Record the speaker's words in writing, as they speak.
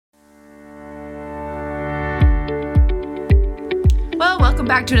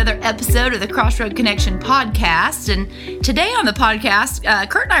welcome back to another episode of the Crossroad Connection podcast. And today on the podcast,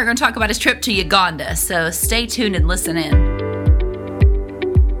 Kurt and I are going to talk about his trip to Uganda. So stay tuned and listen in.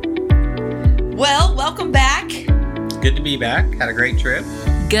 Well, welcome back. Good to be back. Had a great trip.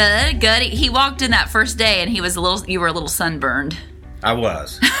 Good. He walked in that first day and you were a little sunburned. I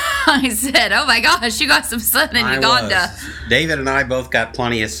was. I said, oh my gosh, you got some sun in Uganda. David and I both got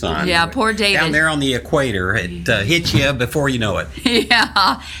plenty of sun. Yeah, poor David. Down there on the equator, it hits you before you know it. Yeah.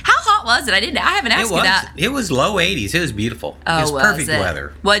 How hot was it? I haven't asked you that. It was low 80s. It was beautiful. It was perfect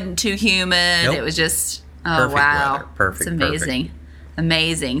weather. Wasn't too humid. Nope. It was just, perfect wow. weather. Perfect. It's amazing. Perfect.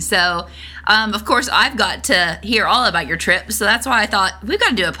 Amazing. So, of course, I've got to hear all about your trip. So that's why I thought we've got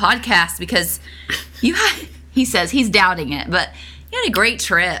to do a podcast because he says he's doubting it, but you had a great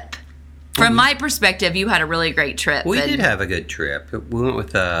trip. From my perspective, you had a really great trip. We did have a good trip. We went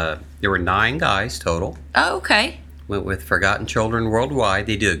with, there were 9 guys total. Oh, okay. Went with Forgotten Children Worldwide.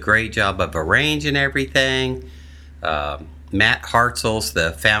 They do a great job of arranging everything. Matt Hartzell's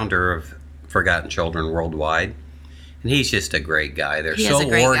the founder of Forgotten Children Worldwide. And he's just a great guy. They're so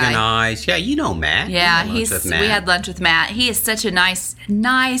organized. Guy. Yeah, you know Matt. Yeah, we had lunch with Matt. He is such a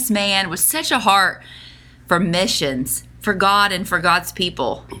nice man with such a heart for missions, for God and for God's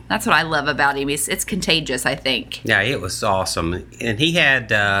people. That's what I love about him. It's contagious, I think. Yeah, it was awesome. And he had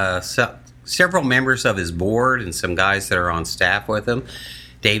several members of his board and some guys that are on staff with him.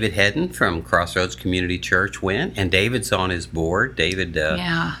 David Hedden from Crossroads Community Church went, and David's on his board. David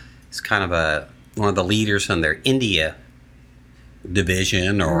is kind of one of the leaders on their India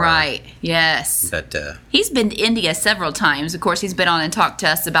division. Right, yes. But he's been to India several times. Of course, he's been on and talked to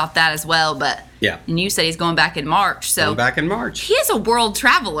us about that as well. But yeah. And you said he's going back in March. So going back in March. He is a world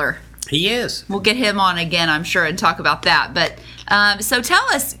traveler. He is. We'll get him on again, I'm sure, and talk about that. But so tell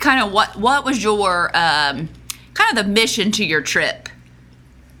us kind of what was your kind of the mission to your trip?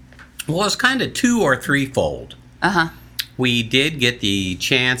 Well, it's kind of 2 or 3-fold. Uh-huh. We did get the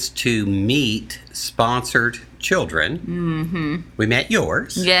chance to meet sponsored children. Mm-hmm. We met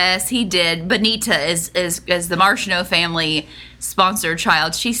yours. Yes, he did. Benita is the Martineau family sponsored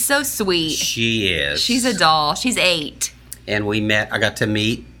child. She's so sweet. She is. She's a doll. She's 8. And I got to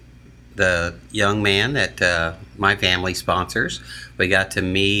meet the young man that my family sponsors. We got to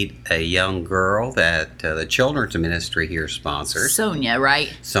meet a young girl that the children's ministry here sponsors. Sonia,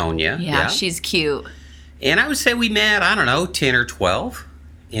 right? Sonia. Yeah, she's cute. And I would say we met, 10 or 12.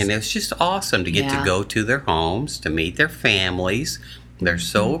 And it was just awesome to get to go to their homes, to meet their families. They're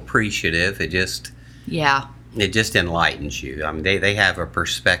so appreciative. It just enlightens you. I mean, they have a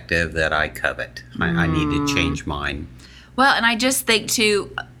perspective that I covet. I need to change mine. Well, and I just think,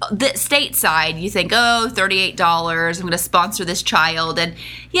 too, the stateside, you think, $38, I'm going to sponsor this child. And,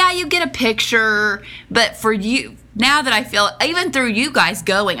 yeah, you get a picture. But for you, now that I feel, even through you guys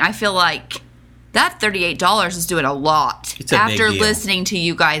going, I feel like that $38 is doing a lot. It's a big deal. After listening to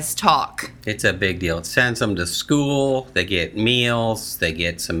you guys talk. It's a big deal. It sends them to school. They get meals. They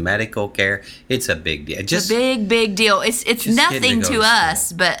get some medical care. It's a big deal. It's a big deal. It's nothing to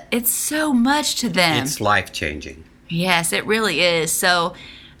us, but it's so much to them. It's life-changing. Yes, it really is. So,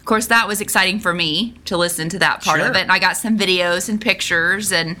 of course, that was exciting for me to listen to that part of it. And I got some videos and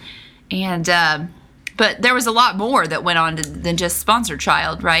pictures but there was a lot more that went on than just sponsor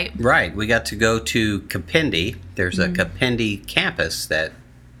child, right? Right. We got to go to Kapindi. There's a Kapindi campus that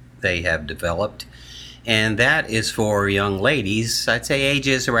they have developed. And that is for young ladies, I'd say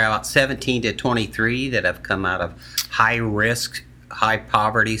ages around 17 to 23 that have come out of high-risk,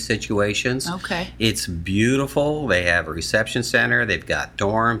 high-poverty situations. Okay. It's beautiful. They have a reception center. They've got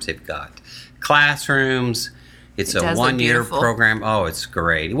dorms. They've got classrooms. It's a 1-year program. Oh, it's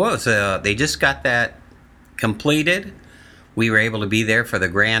great. Well, they just got that completed. We were able to be there for the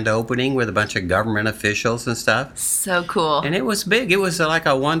grand opening with a bunch of government officials and stuff. So cool. And it was big. It was like a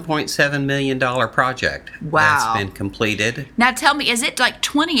 $1.7 million project. Wow. That's been completed. Now tell me, is it like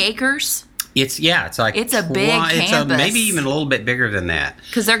 20 acres? It's a big campus. Maybe even a little bit bigger than that.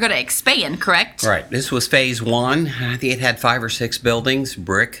 Because they're going to expand, correct? Right. This was phase 1. I think it had 5 or 6 buildings,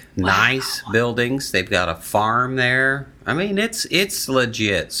 brick, nice buildings. They've got a farm there. I mean, it's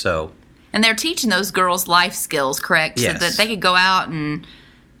legit. So. And they're teaching those girls life skills, correct? Yes. So that they could go out and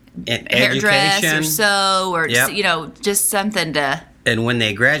hairdress or sew or just something to. And when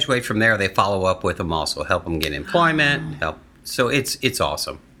they graduate from there, they follow up with them also, help them get employment. So it's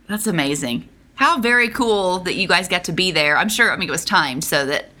awesome. That's amazing. How very cool that you guys got to be there. I'm sure, it was timed so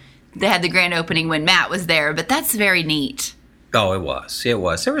that they had the grand opening when Matt was there, but that's very neat. Oh, it was.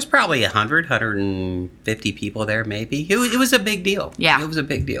 There was probably 150 people there, maybe. It was a big deal. Yeah. It was a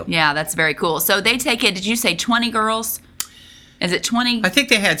big deal. Yeah, that's very cool. So they take it, did you say 20 girls? Is it 20? I think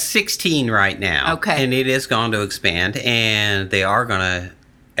they had 16 right now. Okay. And it is going to expand, and they are going to,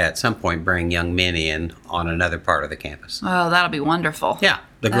 at some point, bring young men in on another part of the campus. Oh, that'll be wonderful. Yeah,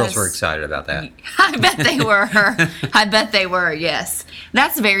 the girls were excited about that. I bet they were. I bet they were, yes.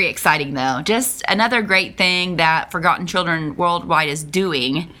 That's very exciting, though. Just another great thing that Forgotten Children Worldwide is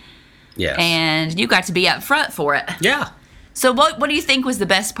doing. Yes. And you got to be up front for it. Yeah. So what do you think was the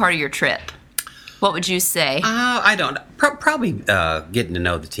best part of your trip? What would you say? I don't probably getting to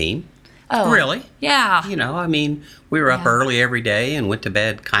know the team. Oh, really? Yeah. You know, I mean, we were up early every day and went to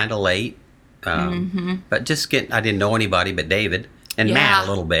bed kind of late. But I didn't know anybody but David and Matt a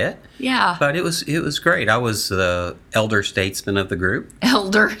little bit. Yeah. But it was great. I was the elder statesman of the group.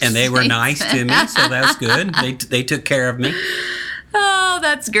 And they were nice to me, so that was good. They took care of me. Oh,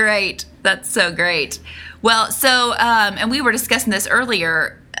 that's great. That's so great. Well, so, and we were discussing this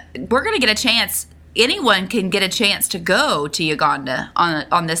earlier, we're going to get a chance, anyone can get a chance to go to Uganda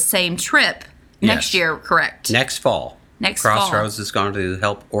on this same trip next year, correct? Next fall. Crossroads is going to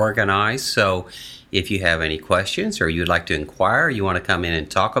help organize, so if you have any questions or you'd like to inquire, you want to come in and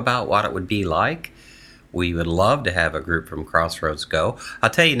talk about what it would be like, we would love to have a group from Crossroads go. I'll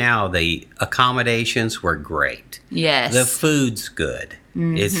tell you now, the accommodations were great. Yes. The food's good.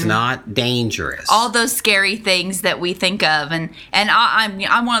 Mm-hmm. It's not dangerous. All those scary things that we think of, and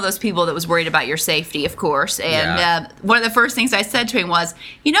I'm one of those people that was worried about your safety, of course. And one of the first things I said to him was,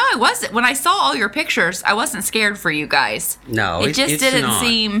 I wasn't, when I saw all your pictures, I wasn't scared for you guys. No, it just didn't not.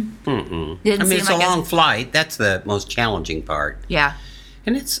 seem. It's a long flight. That's the most challenging part. Yeah.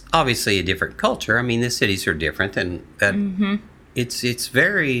 And it's obviously a different culture. I mean, the cities are different, and that it's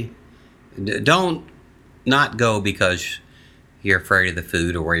very. Don't not go because you're afraid of the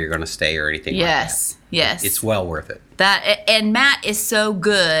food or where you're going to stay or anything like that. Yes. It's well worth it. And Matt is so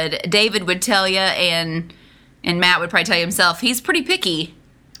good. David would tell you, and Matt would probably tell you himself, he's pretty picky.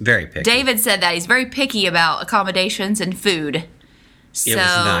 Very picky. David said that. He's very picky about accommodations and food. It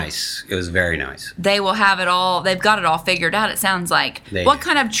was nice. It was very nice. They will have it all. They've got it all figured out, it sounds like. What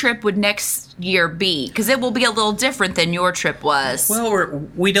kind of trip would next year be? Because it will be a little different than your trip was. Well,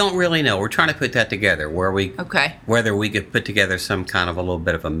 we don't really know. We're trying to put that together. Whether we could put together some kind of a little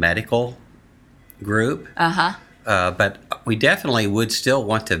bit of a medical group. But we definitely would still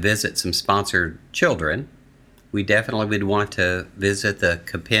want to visit some sponsored children. We definitely would want to visit the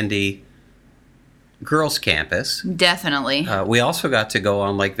Kapindi girls' campus. Definitely. We also got to go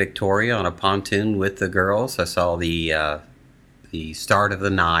on Lake Victoria on a pontoon with the girls. I saw the start of the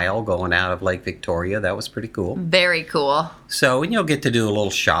Nile going out of Lake Victoria. That was pretty cool. Very cool. So, and you'll get to do a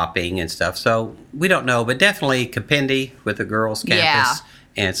little shopping and stuff. So, we don't know, but definitely Kapindi with the girls' campus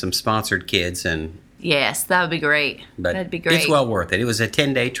and some sponsored kids. And yes, that would be great. That'd be great. It's well worth it. It was a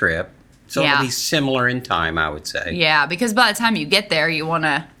 10-day trip. So it'll be similar in time, I would say. Yeah, because by the time you get there, you want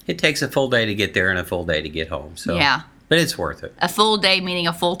to... It takes a full day to get there and a full day to get home. So but it's worth it. A full day meaning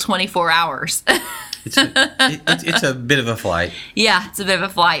a full 24 hours. It's a bit of a flight. Yeah, it's a bit of a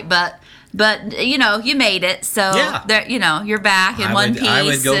flight, but you made it. So you're back in one piece. I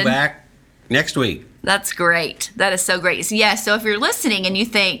would go back next week. That's great. That is so great. So if you're listening and you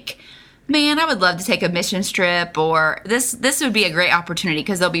think, man, I would love to take a mission trip, or this would be a great opportunity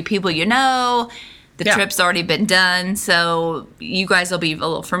because there'll be people the trip's already been done, so you guys will be a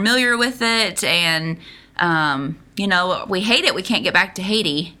little familiar with it, and we hate it. We can't get back to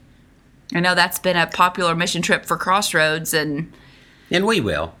Haiti. I know that's been a popular mission trip for Crossroads, and we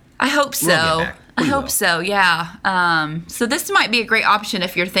will. I hope so. We'll get back. I hope so, yeah. So this might be a great option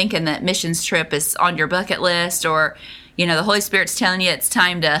if you're thinking that missions trip is on your bucket list, or the Holy Spirit's telling you it's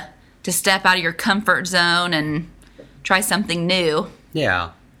time to step out of your comfort zone and try something new.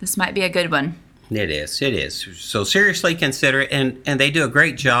 Yeah. This might be a good one. It is. So seriously consider it. And they do a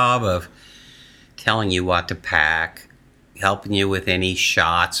great job of telling you what to pack, helping you with any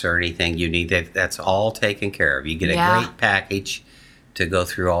shots or anything you need. That's all taken care of. You get a great package to go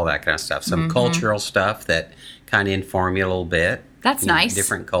through all that kind of stuff. Some cultural stuff that kind of inform you a little bit. That's nice.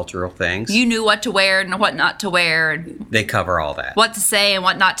 Different cultural things. You knew what to wear and what not to wear. They cover all that. What to say and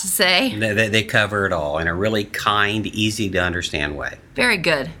what not to say. They cover it all in a really kind, easy to understand way. Very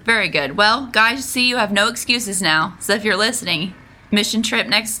good. Very good. Well, guys, see, you have no excuses now. So if you're listening, mission trip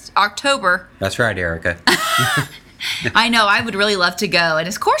next October. That's right, Erica. I know. I would really love to go. And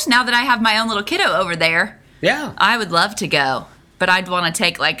of course, now that I have my own little kiddo over there, I would love to go. But I'd want to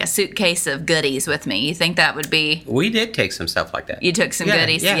take like a suitcase of goodies with me. You think that would be... We did take some stuff like that. You took some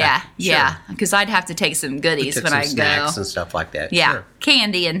goodies? Yeah. Because I'd have to take some goodies when I go. Snacks and stuff like that. Yeah. Sure.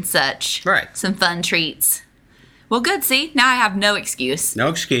 Candy and such. Right. Some fun treats. Well, good. See, now I have no excuse. No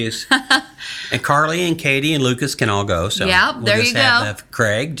excuse. And Carly and Katie and Lucas can all go. So yeah, there you go. Have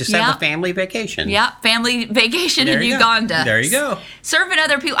Craig, have a family vacation. Yeah, family vacation in Uganda. There you go. Serving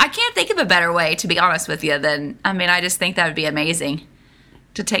other people. I can't think of a better way, to be honest with you, I just think that would be amazing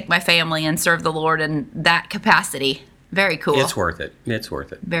to take my family and serve the Lord in that capacity. Very cool. It's worth it.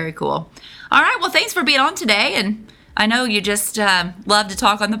 Very cool. All right. Well, thanks for being on today. And I know you just love to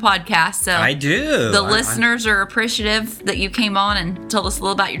talk on the podcast. So I do. The listeners are appreciative that you came on and told us a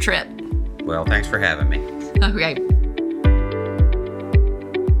little about your trip. Well, thanks for having me. Okay.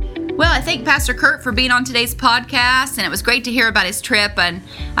 Well, I thank Pastor Kurt for being on today's podcast, and it was great to hear about his trip. And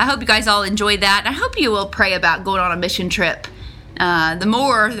I hope you guys all enjoyed that. And I hope you will pray about going on a mission trip. The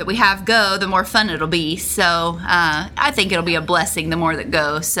more that we have go, the more fun it'll be. So I think it'll be a blessing the more that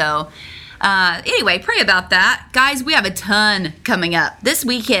go. So anyway, pray about that. Guys, we have a ton coming up. This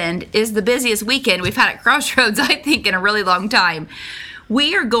weekend is the busiest weekend we've had at Crossroads, I think, in a really long time.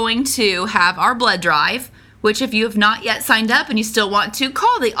 We are going to have our blood drive, which if you have not yet signed up and you still want to,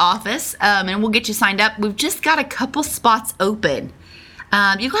 call the office and we'll get you signed up. We've just got a couple spots open.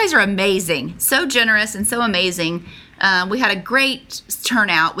 You guys are amazing. So generous and so amazing. We had a great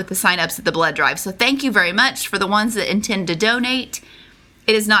turnout with the sign-ups at the blood drive. So thank you very much for the ones that intend to donate.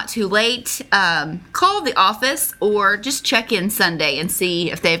 It is not too late. Call the office or just check in Sunday and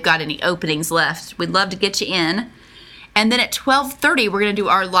see if they've got any openings left. We'd love to get you in. And then at 12:30, we're going to do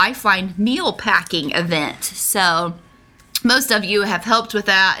our Lifeline meal packing event. So most of you have helped with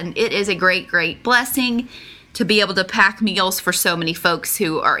that, and it is a great, great blessing to be able to pack meals for so many folks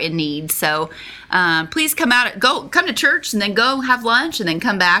who are in need. So please come to church and then go have lunch and then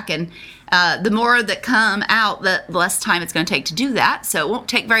come back. And the more that come out, the less time it's going to take to do that. So it won't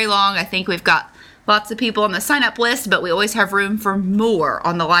take very long. I think we've got lots of people on the sign-up list, but we always have room for more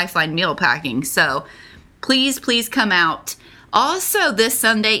on the Lifeline meal packing. So please come out. Also, this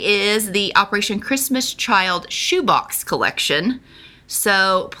Sunday is the Operation Christmas Child Shoebox Collection.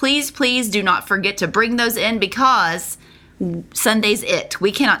 So please do not forget to bring those in because Sunday's it.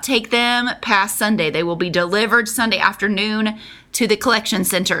 We cannot take them past Sunday. They will be delivered Sunday afternoon to the collection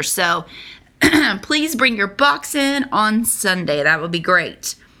center. So please bring your box in on Sunday. That would be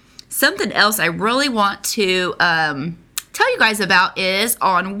great. Something else I really want to tell you guys about is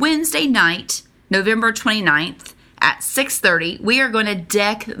on Wednesday night, November 29th at 6:30, we are going to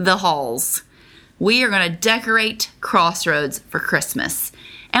deck the halls. We are going to decorate Crossroads for Christmas.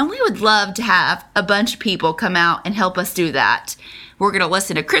 And we would love to have a bunch of people come out and help us do that. We're going to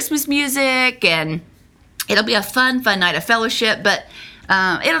listen to Christmas music, and it'll be a fun night of fellowship, but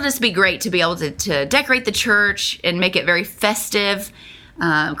it'll just be great to be able to decorate the church and make it very festive.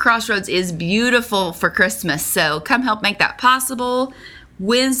 Crossroads is beautiful for Christmas, so come help make that possible.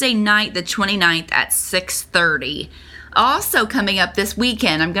 Wednesday night, the 29th at 6:30. Also coming up this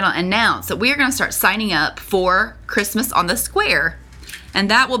weekend, I'm going to announce that we are going to start signing up for Christmas on the Square. And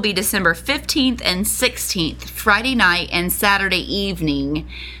that will be December 15th and 16th, Friday night and Saturday evening.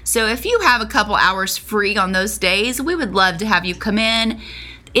 So if you have a couple hours free on those days, we would love to have you come in.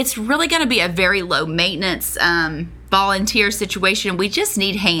 It's really going to be a very low maintenance volunteer situation. We just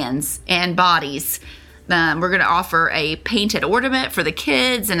need hands and bodies. We're going to offer a painted ornament for the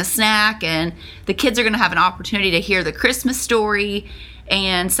kids and a snack, and the kids are going to have an opportunity to hear the Christmas story.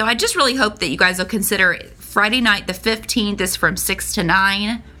 And so I just really hope that you guys will consider Friday night the 15th is from 6 to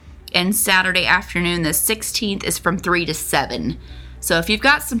 9, and Saturday afternoon the 16th is from 3 to 7. So if you've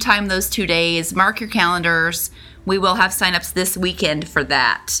got some time those 2 days, mark your calendars. We will have signups this weekend for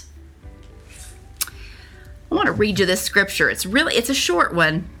that. I want to read you this scripture. It's a short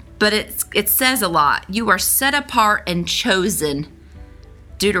one, but it says a lot. You are set apart and chosen.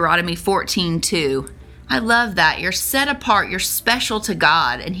 Deuteronomy 14:2. I love that. You're set apart. You're special to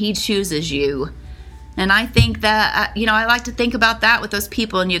God, and He chooses you. And I think that, I like to think about that with those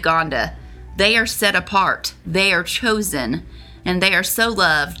people in Uganda. They are set apart. They are chosen, and they are so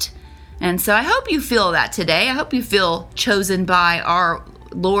loved. And so I hope you feel that today. I hope you feel chosen by our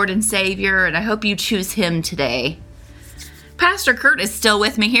Lord and Savior, and I hope you choose Him today. Pastor Kurt is still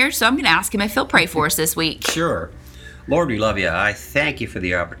with me here, so I'm going to ask him if he'll pray for us this week. Sure. Lord, we love you. I thank you for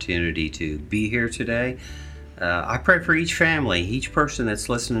the opportunity to be here today. I pray for each family, each person that's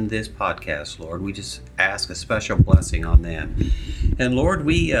listening to this podcast, Lord. We just ask a special blessing on them. And Lord,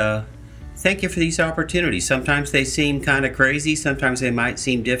 we thank you for these opportunities. Sometimes they seem kind of crazy. Sometimes they might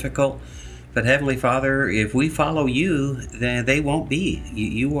seem difficult. But Heavenly Father, if we follow you, then they won't be.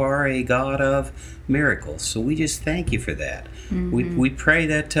 You are a God of miracles. So we just thank you for that. Mm-hmm. We pray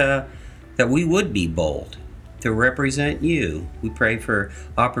that we would be bold to represent you. We pray for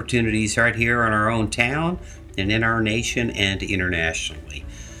opportunities right here in our own town, and in our nation and internationally.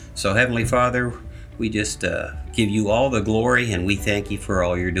 So, Heavenly Father, we just give you all the glory, and we thank you for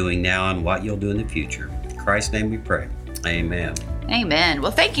all you're doing now and what you'll do in the future. In Christ's name we pray. Amen. Amen.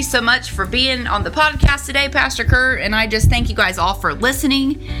 Well, thank you so much for being on the podcast today, Pastor Kurt. And I just thank you guys all for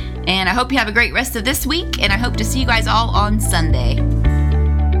listening. And I hope you have a great rest of this week. And I hope to see you guys all on Sunday.